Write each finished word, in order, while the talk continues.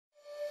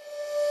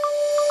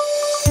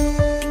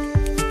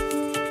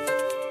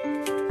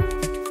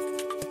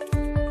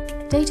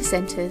Data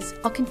centres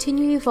are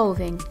continually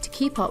evolving to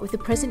keep up with the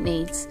present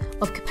needs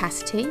of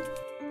capacity,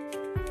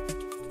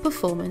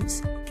 performance,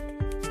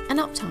 and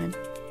uptime.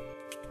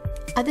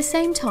 At the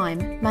same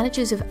time,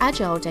 managers of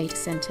agile data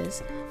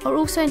centres are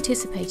also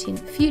anticipating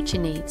future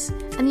needs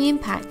and the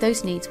impact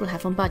those needs will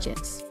have on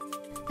budgets.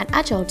 An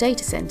agile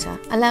data centre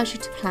allows you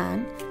to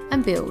plan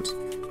and build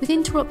with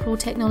interoperable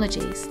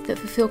technologies that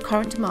fulfil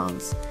current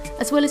demands,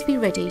 as well as be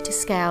ready to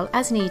scale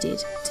as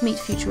needed to meet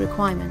future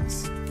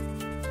requirements.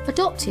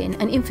 Adopting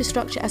an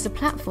infrastructure as a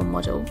platform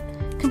model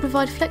can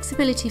provide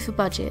flexibility for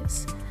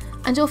budgets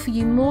and offer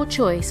you more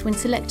choice when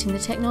selecting the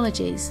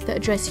technologies that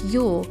address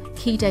your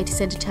key data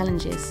centre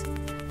challenges.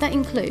 That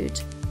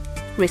include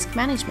risk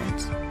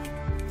management,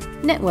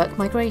 network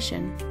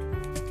migration,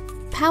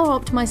 power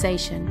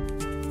optimization,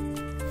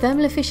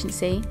 thermal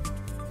efficiency,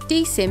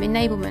 DSIM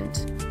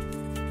enablement.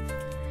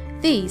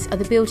 These are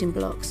the building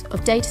blocks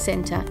of data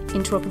centre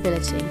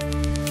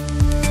interoperability.